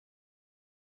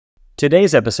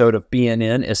Today's episode of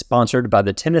BNN is sponsored by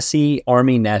the Tennessee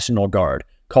Army National Guard.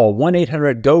 Call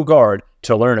 1-800-GO-GUARD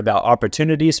to learn about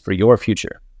opportunities for your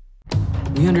future.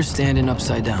 We understand an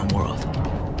upside-down world,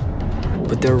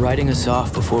 but they're writing us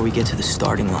off before we get to the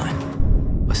starting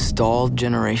line. A stalled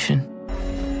generation?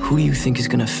 Who do you think is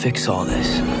gonna fix all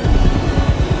this?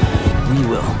 We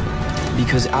will,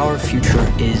 because our future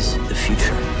is the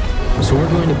future. So we're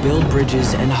going to build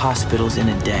bridges and hospitals in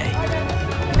a day,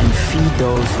 and feed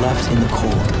those left in the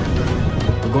cold.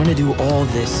 We're going to do all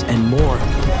this and more,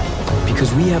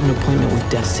 because we have an appointment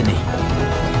with destiny.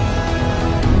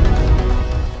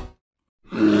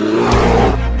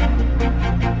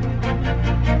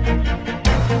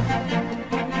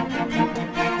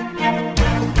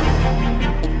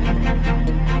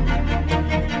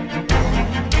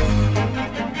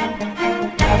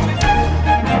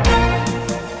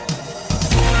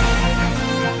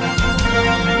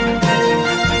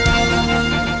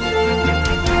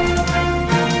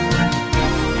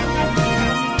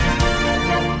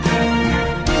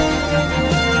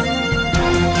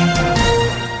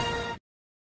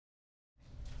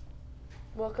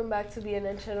 Welcome back to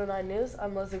BNN Channel 9 News.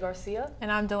 I'm Leslie Garcia.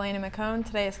 And I'm Delaney McCone.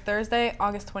 Today is Thursday,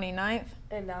 August 29th.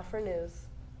 And now for news.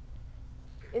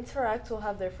 Interact will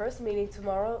have their first meeting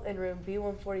tomorrow in room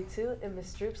B142 in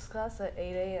Ms. Droop's class at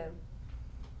 8 a.m.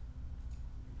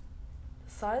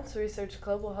 The Science Research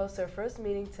Club will host their first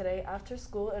meeting today after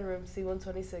school in room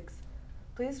C126.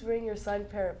 Please bring your signed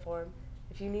parent form.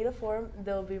 If you need a form,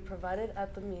 they will be provided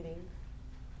at the meeting.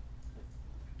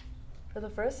 For the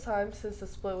first time since the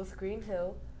split with Green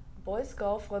Hill, boys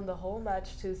golf won the whole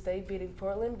match Tuesday, beating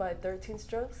Portland by 13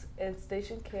 strokes and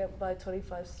Station Camp by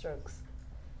 25 strokes.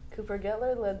 Cooper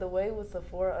Gettler led the way with a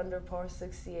 4-under par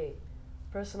 68.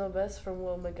 Personal best from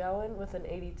Will McGowan with an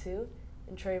 82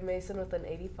 and Trey Mason with an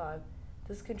 85.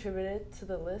 This contributed to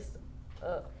the list,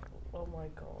 to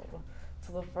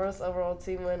the first overall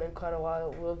team win in quite a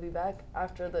while. We'll be back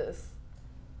after this.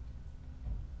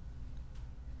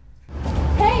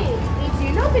 Hey, did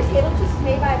you know potato chips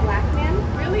made by a black man?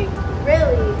 Really?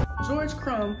 Really? George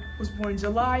Crumb was born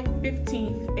July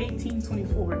 15,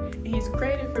 1824, and he's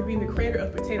credited for being the creator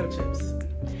of potato chips.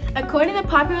 According to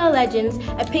popular legends,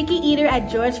 a picky eater at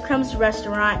George Crumb's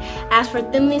restaurant asked for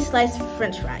thinly sliced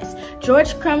french fries.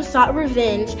 George Crumb sought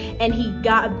revenge, and he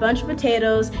got a bunch of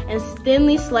potatoes and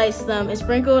thinly sliced them and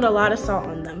sprinkled a lot of salt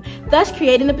on them, thus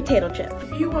creating the potato chip.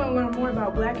 If you want to learn more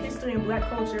about Black history and Black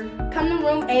culture, come to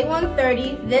room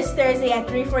A130 this Thursday at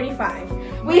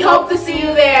 3:45. We hope to see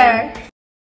you there!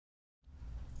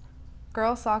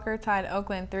 Girls soccer tied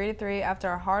Oakland 3-3 after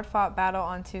a hard-fought battle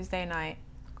on Tuesday night.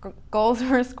 Goals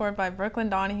were scored by Brooklyn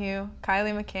Donahue,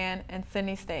 Kylie McCann, and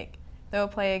Sydney Stake. They will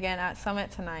play again at Summit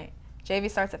tonight.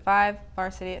 JV starts at 5,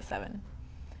 varsity at 7.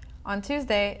 On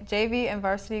Tuesday, JV and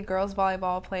varsity girls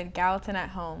volleyball played Gallatin at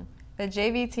home. The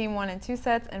JV team won in 2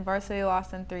 sets and varsity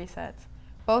lost in 3 sets.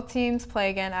 Both teams play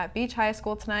again at Beach High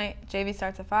School tonight. JV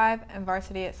starts at 5 and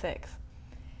varsity at 6.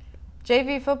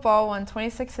 JV football won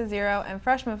 26-0 and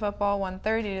freshman football won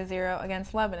 30-0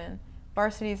 against Lebanon.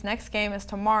 Varsity's next game is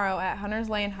tomorrow at Hunters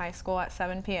Lane High School at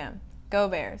 7 p.m. Go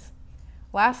Bears!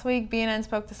 Last week, BNN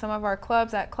spoke to some of our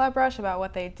clubs at Club Rush about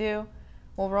what they do.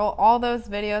 We'll roll all those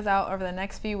videos out over the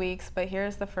next few weeks, but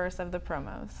here's the first of the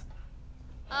promos.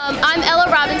 I'm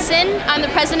Ella Robinson. I'm the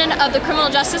president of the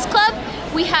Criminal Justice Club.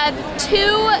 We have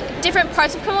 2 different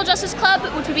parts of Criminal Justice Club,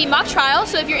 which would be mock trial.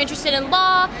 So if you're interested in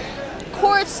law,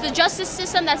 courts, the justice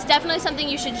system, that's definitely something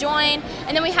you should join.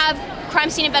 And then we have crime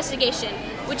scene investigation,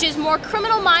 which is more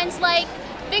criminal minds like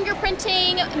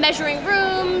fingerprinting, measuring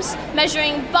rooms,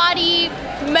 measuring body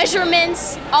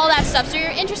measurements, all that stuff. So if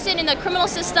you're interested in the criminal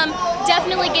system,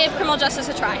 definitely give criminal justice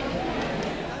a try.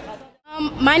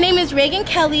 My name is Reagan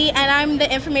Kelly, and I'm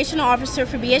the informational officer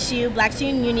for BSU, Black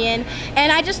Student Union,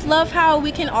 and I just love how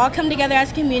we can all come together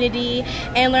as a community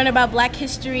and learn about Black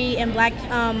history and Black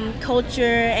culture,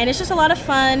 and it's just a lot of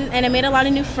fun, and I made a lot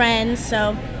of new friends,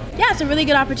 so yeah, it's a really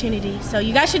good opportunity, so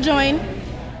you guys should join.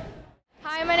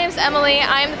 Hi, my name is Emily.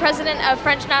 I am the president of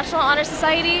French National Honor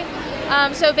Society.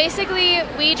 So basically,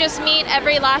 we just meet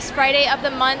every last Friday of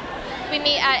the month. We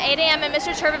meet at 8 a.m. in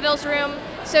Mr. Turberville's room.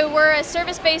 So we're a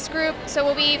service-based group, so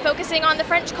we'll be focusing on the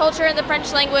French culture and the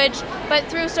French language, but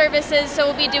through services, so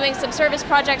we'll be doing some service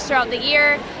projects throughout the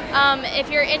year. If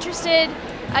you're interested,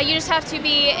 you just have to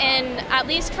be in at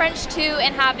least French 2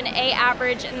 and have an A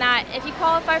average, and that if you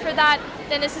qualify for that,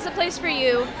 then this is a place for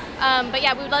you. But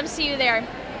yeah, we would love to see you there.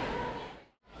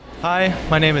 Hi,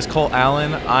 my name is Colt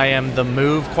Allen. I am the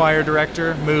MOVE choir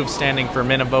director, MOVE standing for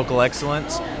Men of Vocal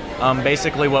Excellence.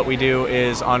 Basically what we do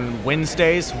is on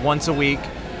Wednesdays, once a week,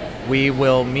 We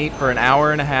will meet for an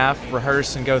hour and a half,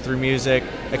 rehearse and go through music,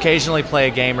 occasionally play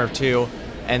a game or two,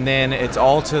 and then it's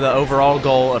all to the overall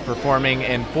goal of performing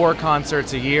in 4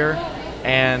 concerts a year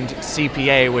and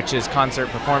CPA, which is Concert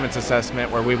Performance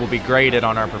Assessment, where we will be graded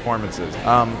on our performances.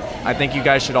 I think you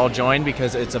guys should all join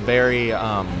because it's a very,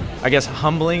 I guess,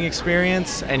 humbling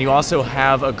experience, and you also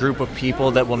have a group of people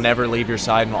that will never leave your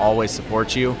side and will always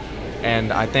support you.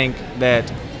 And I think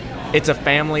that it's a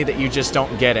family that you just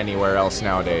don't get anywhere else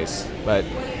nowadays. But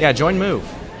yeah, join Move.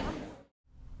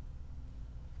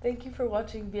 Thank you for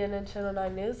watching BNN Channel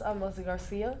 9 News. I'm Leslie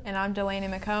Garcia. And I'm Delaney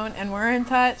McCone, and we're in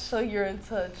touch. So you're in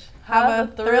touch. Have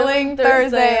a thrilling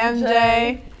Thursday,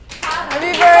 MJ.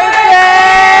 Happy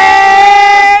birthday!